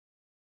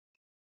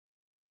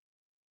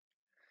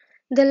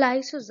The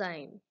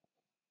lysozyme,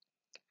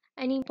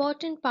 an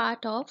important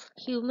part of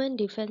human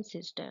defense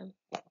system.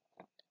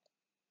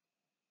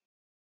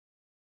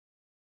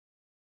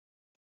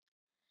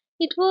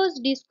 It was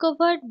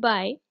discovered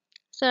by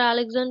Sir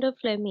Alexander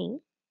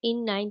Fleming in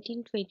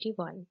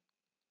 1921,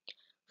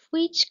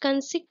 which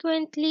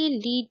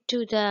consequently led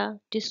to the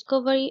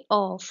discovery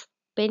of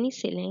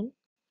penicillin,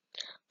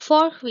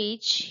 for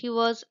which he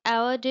was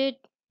awarded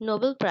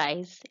Nobel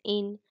Prize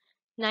in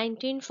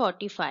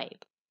 1945.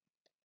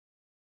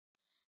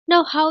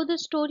 Now, how the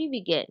story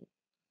began.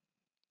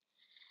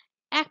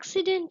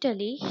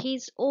 Accidentally,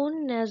 his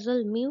own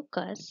nasal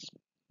mucus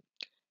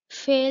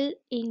fell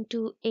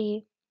into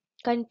a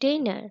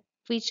container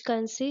which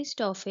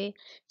consists of a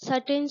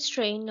certain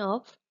strain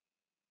of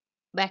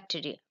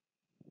bacteria.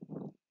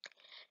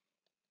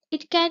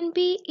 It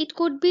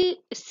could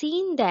be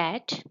seen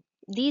that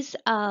these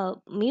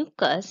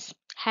mucus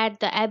had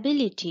the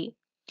ability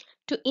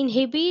to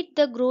inhibit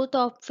the growth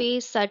of a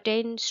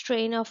certain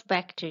strain of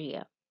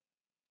bacteria.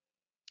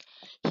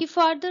 He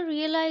further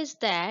realized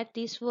that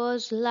this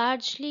was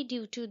largely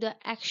due to the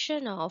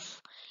action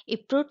of a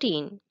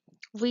protein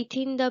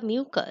within the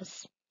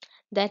mucus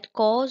that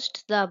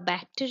caused the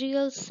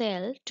bacterial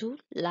cell to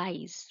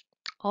lyse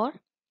or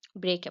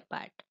break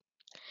apart.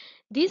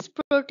 This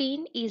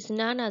protein is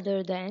none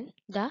other than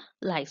the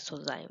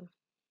lysozyme.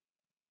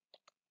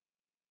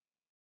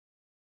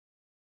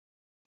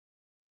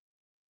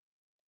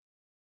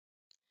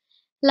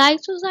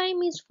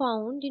 Lysozyme is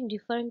found in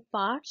different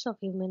parts of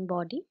human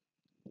body,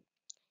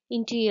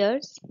 in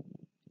tears,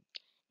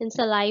 in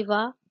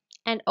saliva,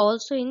 and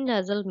also in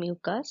nasal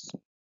mucus.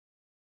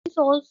 It is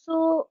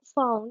also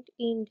found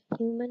in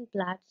human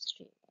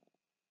bloodstream.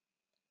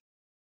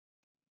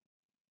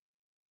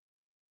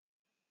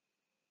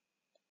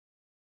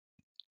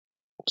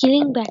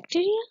 Killing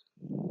bacteria?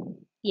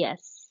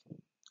 Yes.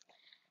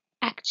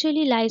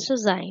 Actually,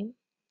 lysozyme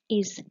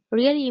is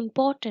really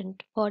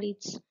important for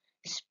its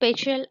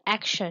special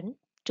action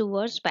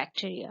towards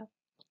bacteria.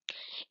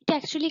 It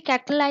actually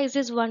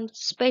catalyzes one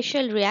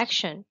special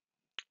reaction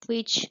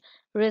which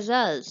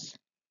results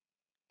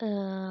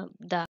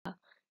the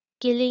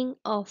killing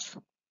of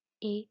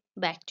a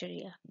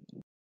bacteria.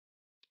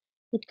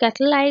 It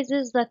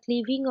catalyzes the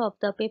cleaving of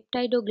the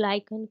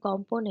peptidoglycan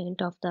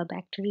component of the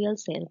bacterial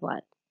cell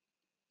wall.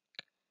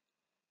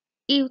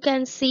 You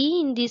can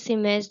see in this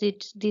image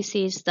that this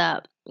is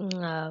the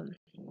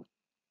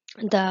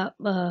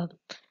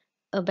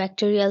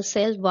bacterial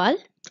cell wall,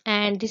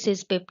 and this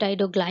is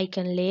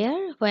peptidoglycan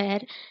layer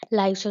where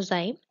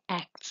lysozyme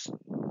acts.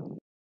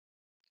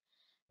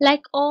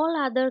 Like all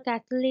other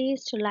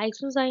catalysts,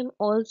 lysozyme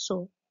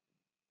also,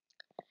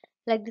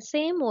 like the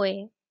same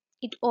way,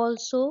 it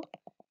also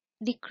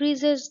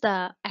decreases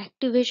the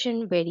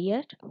activation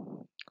barrier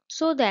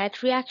so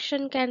that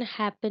reaction can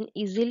happen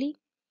easily,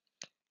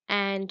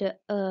 and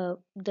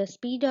the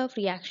speed of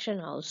reaction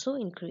also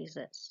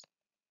increases.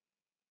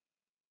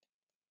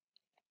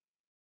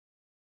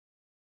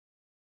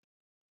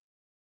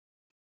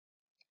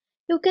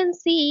 You can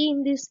see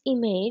in this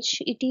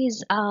image it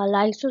is a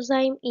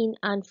lysozyme in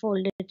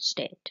unfolded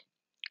state,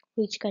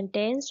 which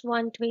contains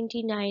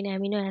 129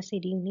 amino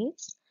acid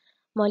units,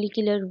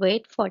 molecular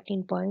weight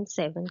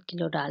 14.7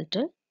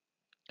 kilodalton.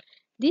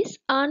 This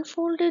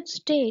unfolded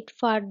state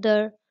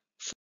further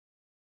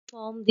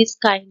form this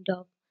kind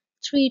of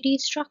 3D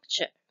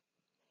structure,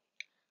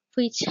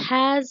 which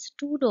has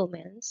two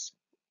domains,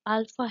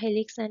 alpha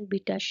helix and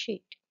beta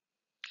sheet.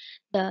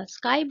 The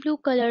sky blue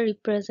color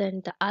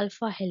represents the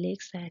alpha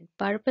helix and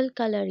purple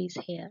color is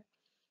here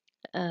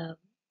uh,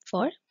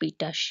 for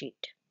beta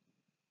sheet.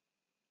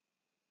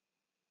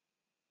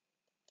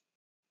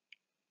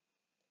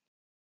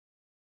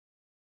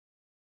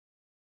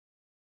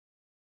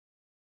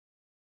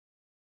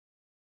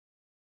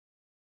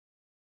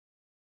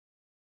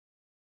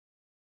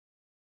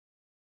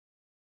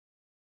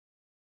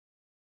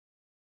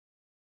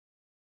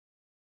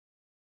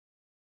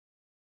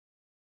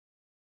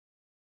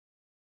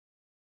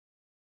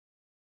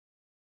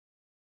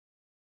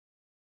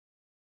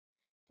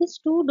 These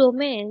two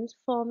domains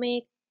form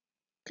a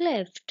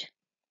cleft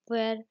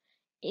where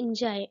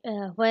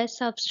where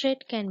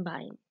substrate can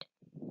bind.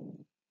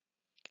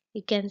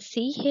 You can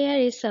see here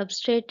a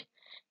substrate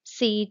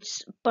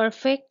sits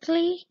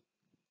perfectly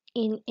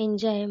in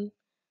enzymatic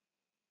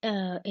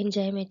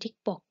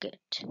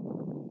pocket.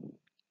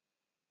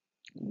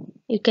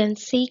 You can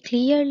see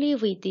clearly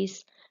with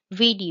this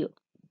video.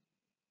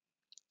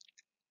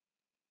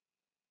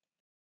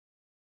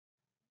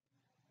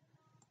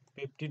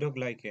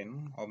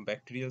 Peptidoglycan of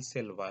bacterial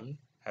cell wall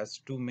has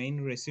two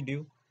main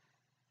residues,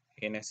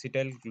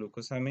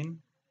 N-acetyl-glucosamine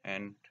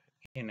and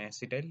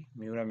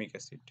N-acetyl-muramic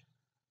acid.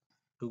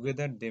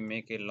 Together they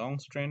make a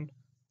long-strand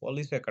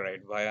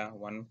polysaccharide via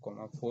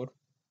 1,4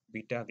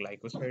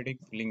 beta-glycosidic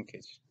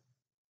linkage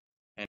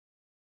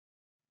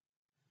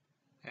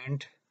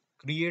and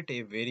create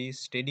a very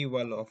steady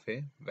wall of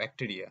a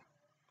bacteria.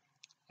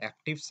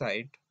 Active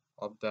site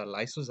of the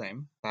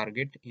lysozyme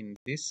target in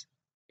this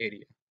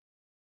area.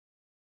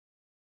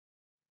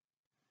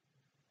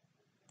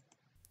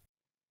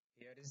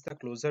 Here is the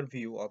closer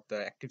view of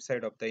the active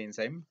site of the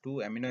enzyme. Two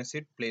amino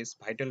acid plays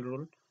vital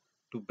role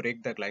to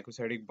break the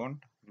glycosidic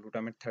bond,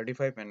 glutamate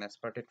 35 and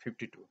aspartate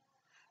 52.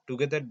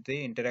 Together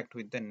they interact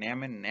with the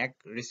NAM and NAC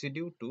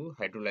residue to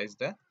hydrolyze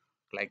the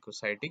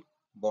glycosidic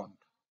bond.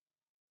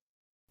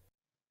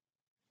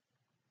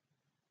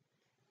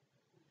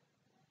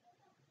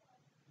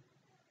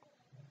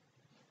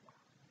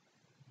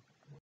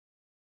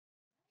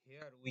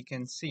 Here we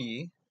can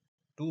see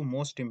two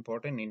most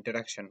important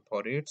interaction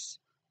for its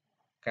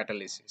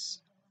catalysis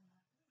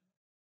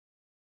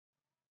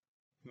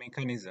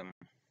mechanism.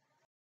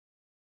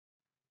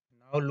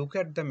 Now look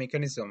at the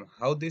mechanism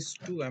how these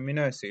two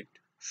amino acids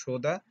show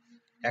the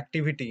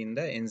activity in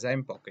the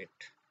enzyme pocket.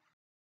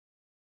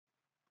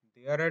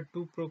 There are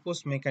two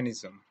proposed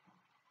mechanisms.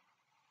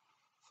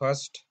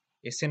 First,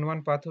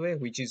 SN1 pathway,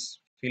 which is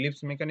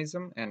Phillips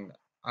mechanism, and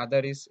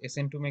other is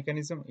SN2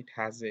 mechanism. It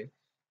has a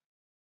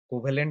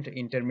covalent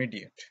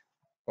intermediate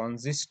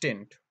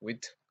consistent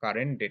with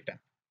current data.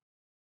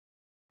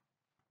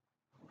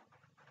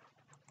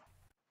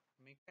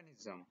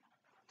 Mechanism.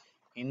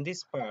 In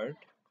this part,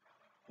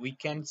 we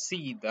can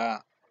see the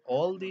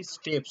all the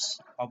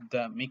steps of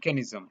the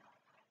mechanism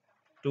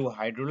to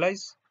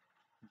hydrolyze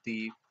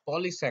the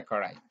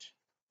polysaccharide.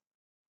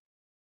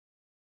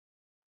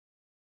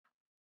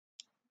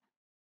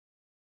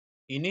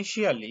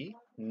 Initially,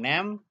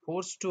 NAM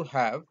forced to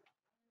have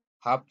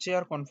half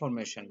chair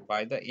conformation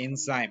by the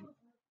enzyme.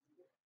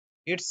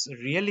 It's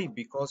really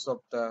because of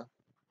the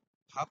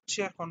half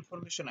chair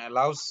conformation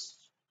allows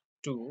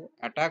to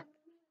attack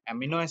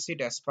amino acid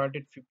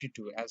aspartate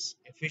 52 as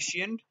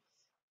efficient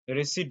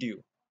residue,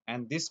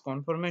 and this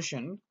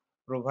conformation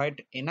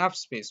provide enough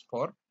space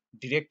for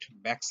direct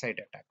backside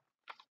attack.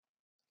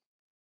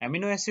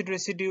 Amino acid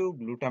residue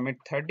glutamate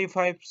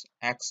 35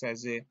 acts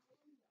as a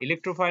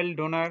electrophile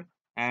donor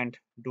and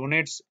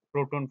donates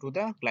proton to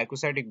the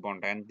glycosidic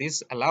bond, and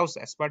this allows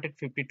aspartate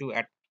 52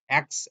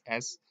 acts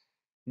as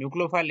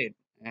nucleophile.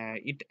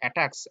 It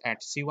attacks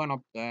at C1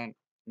 of the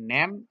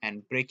NAM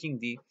and breaking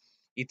the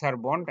ether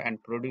bond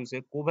and produce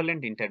a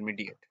covalent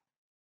intermediate.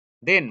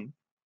 Then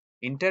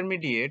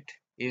intermediate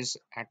is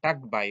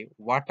attacked by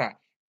water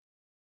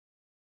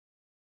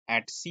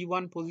at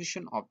C1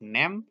 position of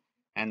NAM,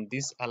 and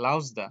this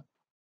allows the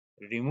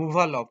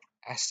removal of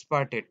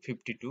aspartate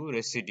 52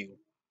 residue,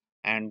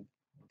 and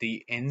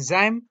the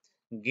enzyme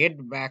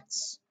get back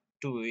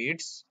to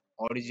its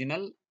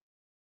original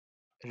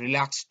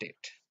relaxed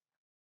state.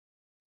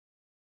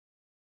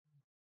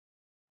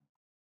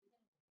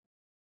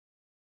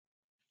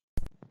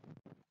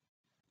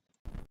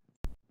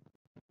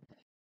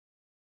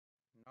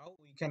 Now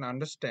we can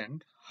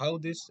understand how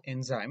this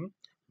enzyme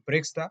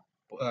breaks the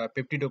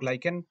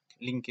peptidoglycan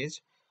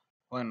linkage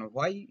and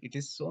why it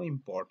is so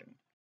important.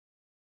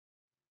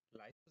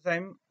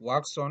 Lysozyme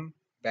works on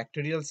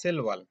bacterial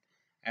cell wall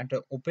and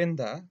open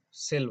the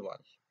cell wall.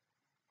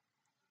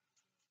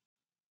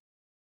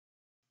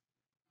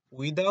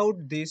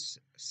 Without this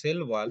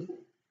cell wall,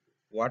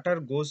 water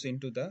goes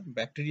into the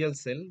bacterial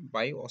cell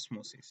by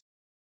osmosis.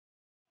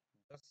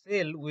 The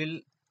cell will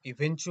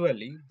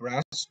eventually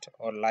burst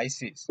or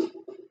lysis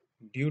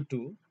due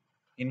to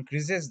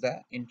increases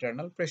the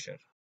internal pressure.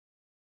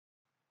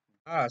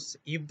 Thus,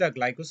 if the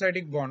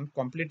glycosidic bond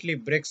completely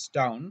breaks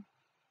down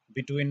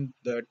between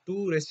the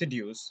two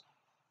residues,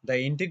 the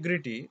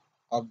integrity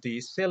of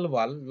the cell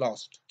wall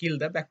lost kill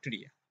the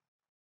bacteria.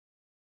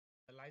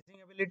 The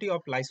lysing ability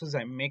of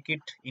lysozyme make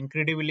it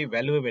incredibly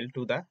valuable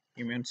to the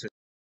immune system.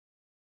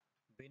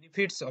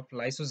 Benefits of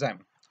lysozyme.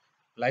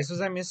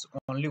 Lysozyme is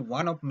only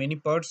one of many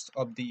parts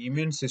of the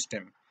immune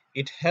system.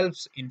 It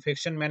helps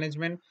infection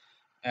management,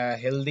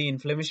 healthy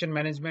inflammation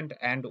management,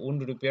 and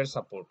wound repair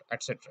support,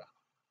 etc.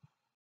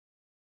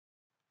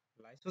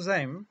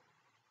 Lysozyme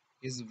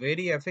is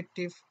very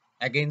effective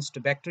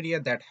against bacteria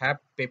that have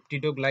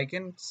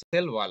peptidoglycan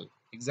cell wall,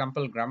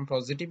 example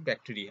gram-positive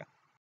bacteria.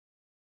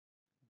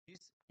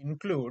 This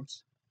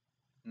includes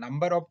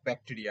number of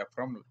bacteria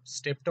from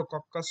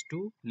Streptococcus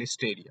to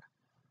Listeria.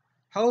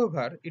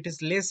 However, it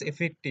is less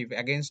effective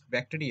against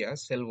bacteria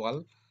cell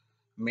wall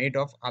made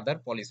of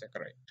other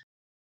polysaccharide.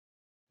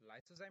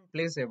 Lysozyme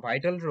plays a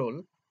vital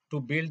role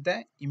to build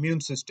the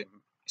immune system,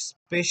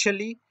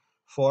 especially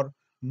for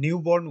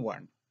newborn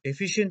one.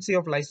 Deficiency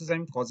of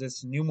lysozyme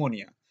causes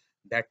pneumonia.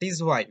 That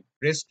is why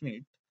breast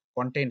milk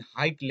contain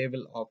high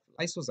level of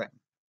lysozyme.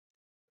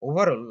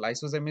 Overall,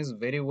 lysozyme is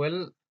very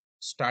well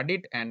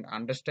studied and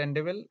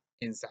understandable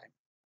enzyme.